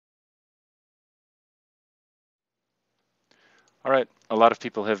All right, a lot of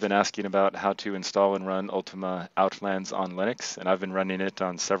people have been asking about how to install and run Ultima Outlands on Linux, and I've been running it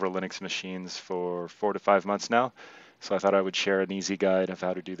on several Linux machines for 4 to 5 months now, so I thought I would share an easy guide of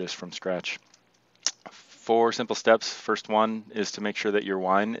how to do this from scratch. 4 simple steps. First one is to make sure that your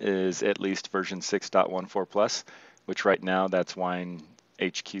Wine is at least version 6.14 plus, which right now that's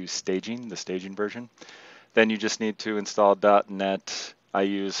winehq-staging, the staging version. Then you just need to install .NET. I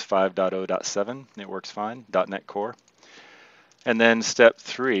use 5.0.7, it works fine, .NET Core. And then step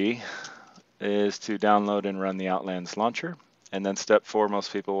 3 is to download and run the Outlands launcher. And then step 4,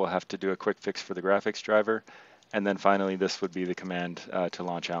 most people will have to do a quick fix for the graphics driver. And then finally, this would be the command to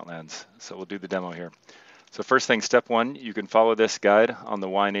launch Outlands. So we'll do the demo here. So first thing, step 1, you can follow this guide on the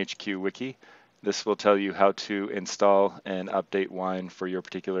WineHQ wiki. This will tell you how to install and update Wine for your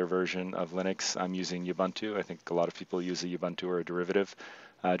particular version of Linux. I'm using Ubuntu. I think a lot of people use a Ubuntu or a derivative.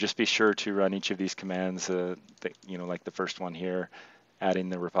 Just be sure to run each of these commands, like the first one here, adding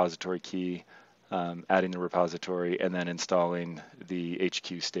the repository key, adding the repository, and then installing the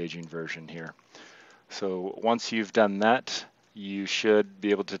HQ staging version here. So once you've done that, you should be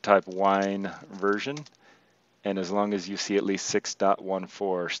able to type wine version, and as long as you see at least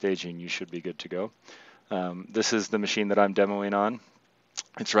 6.14 staging, you should be good to go. This is the machine that I'm demoing on.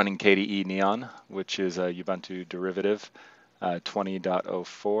 It's running KDE Neon, which is a Ubuntu derivative,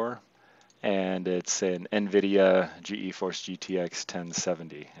 20.04, and it's an NVIDIA GeForce GTX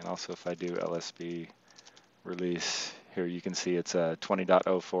 1070. And also if I do LSB release, here you can see it's a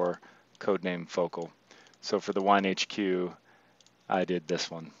 20.04 codename Focal. So for the WineHQ, I did this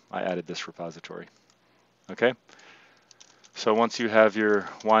one. I added this repository. Okay, so once you have your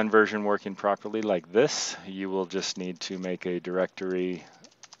Wine version working properly like this, you will just need to make a directory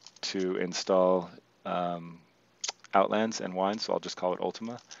to install Outlands and Wine, so I'll just call it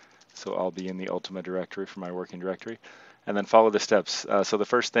Ultima. So I'll be in the Ultima directory for my working directory, and then follow the steps. So the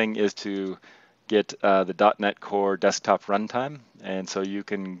first thing is to get the .NET Core desktop runtime, and so you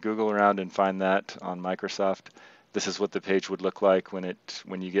can Google around and find that on Microsoft. This is what the page would look like when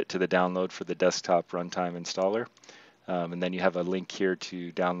you get to the download for the desktop runtime installer. And then you have a link here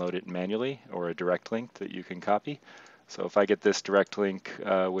to download it manually, or a direct link that you can copy. So if I get this direct link,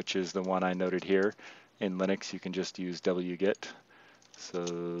 which is the one I noted here, in Linux you can just use wget. So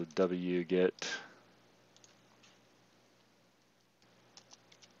wget,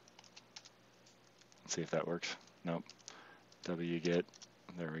 let's see if that works. Nope. Wget,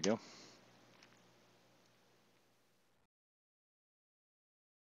 there we go.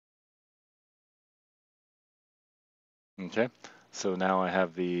 Okay, so now I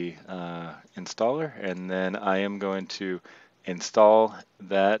have the installer, and then I am going to install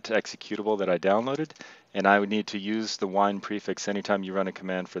that executable that I downloaded, and I would need to use the wine prefix. Anytime you run a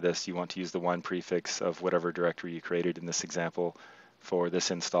command for this, you want to use the wine prefix of whatever directory you created. In this example, for this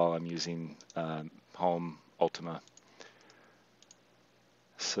install, I'm using home Ultima.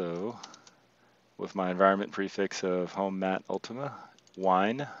 So with my environment prefix of home mat Ultima,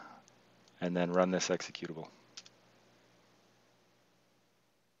 wine, and then run this executable.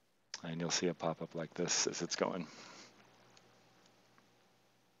 And you'll see a pop-up like this as it's going.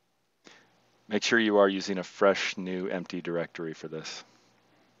 Make sure you are using a fresh, new, empty directory for this,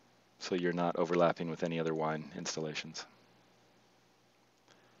 so you're not overlapping with any other wine installations.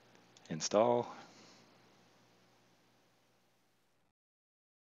 Install.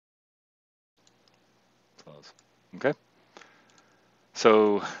 Close. Okay.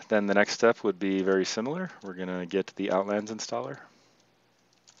 So then the next step would be very similar. We're going to get the Outlands installer.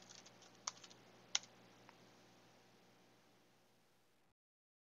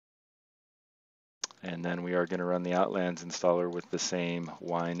 And then we are going to run the Outlands installer with the same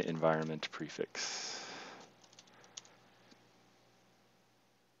wine environment prefix.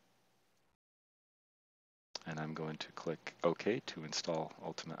 And I'm going to click OK to install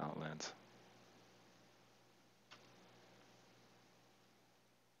Ultima Outlands.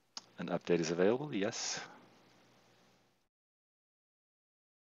 An update is available, yes.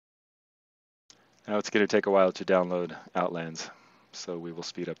 Now it's going to take a while to download Outlands, so we will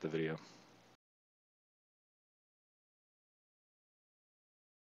speed up the video.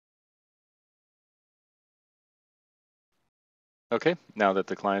 Okay, now that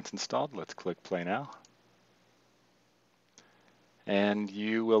the client's installed, let's click Play Now. And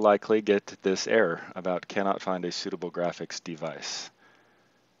you will likely get this error about cannot find a suitable graphics device.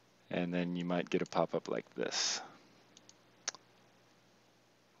 And then you might get a pop-up like this,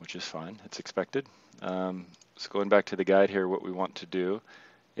 which is fine, it's expected. So going back to the guide here, what we want to do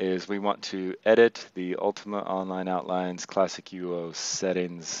is we want to edit the Ultima Online Outlines Classic UO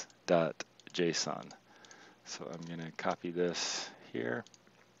settings.json. So I'm going to copy this here.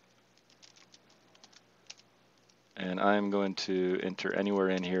 And I'm going to enter anywhere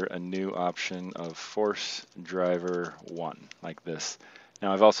in here a new option of force driver 1, like this.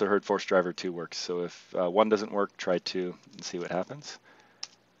 Now I've also heard force driver 2 works, so if 1 doesn't work, try 2 and see what happens.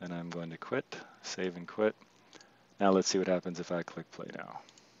 And I'm going to quit, save and quit. Now let's see what happens if I click play now.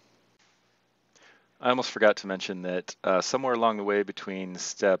 I almost forgot to mention that somewhere along the way between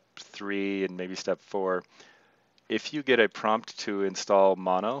step 3 and maybe step 4, if you get a prompt to install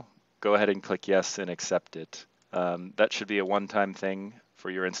mono, go ahead and click yes and accept it. That should be a one-time thing for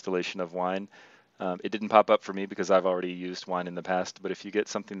your installation of Wine. It didn't pop up for me because I've already used Wine in the past, but if you get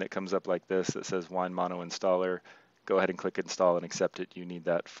something that comes up like this that says Wine Mono Installer, go ahead and click install and accept it. You need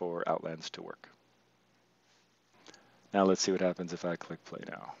that for Outlands to work. Now let's see what happens if I click play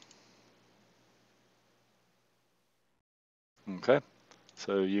now. Okay,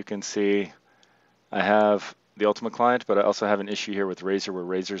 so you can see I have the Ultima client, but I also have an issue here with Razor where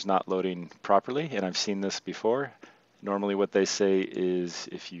Razor's not loading properly, and I've seen this before. Normally what they say is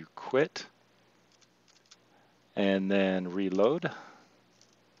if you quit and then reload,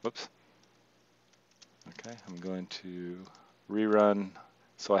 whoops. Okay, I'm going to rerun.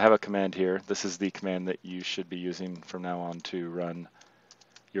 So I have a command here. This is the command that you should be using from now on to run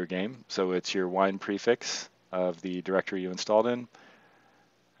your game. So it's your wine prefix of the directory you installed in,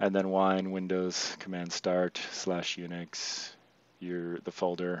 and then wine windows command start / Unix, the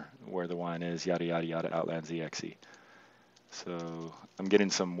folder where the wine is, yada yada yada, Outlands.exe. So I'm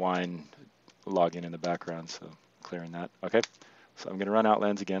getting some wine login in the background, so clearing that. Okay, so I'm going to run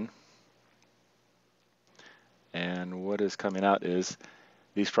Outlands again. And what is coming out is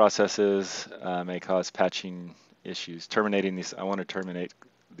these processes may cause patching issues. Terminating these, I want to terminate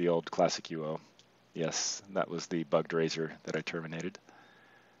the old classic UO. Yes, that was the bugged Razor that I terminated.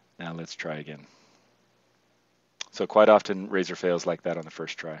 Now let's try again. So quite often Razor fails like that on the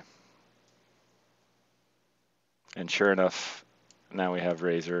first try. And sure enough, now we have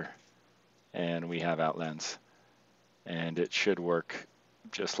Razor and we have Outlands. And it should work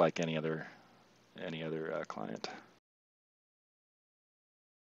just like any other client.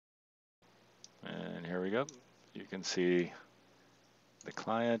 And here we go. You can see the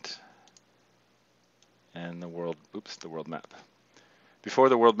client and the world map. Before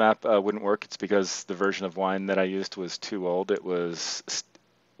the world map wouldn't work, it's because the version of Wine that I used was too old. It was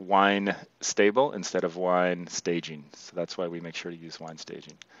Wine Stable instead of Wine Staging. So that's why we make sure to use Wine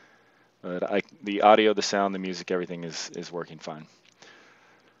Staging. But the audio, the sound, the music, everything is working fine.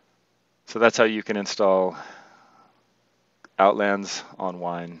 So that's how you can install Outlands on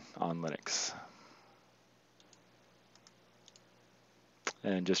Wine on Linux.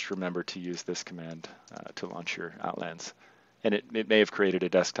 And just remember to use this command to launch your Outlands. And it may have created a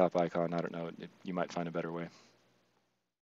desktop icon. I don't know. You might find a better way.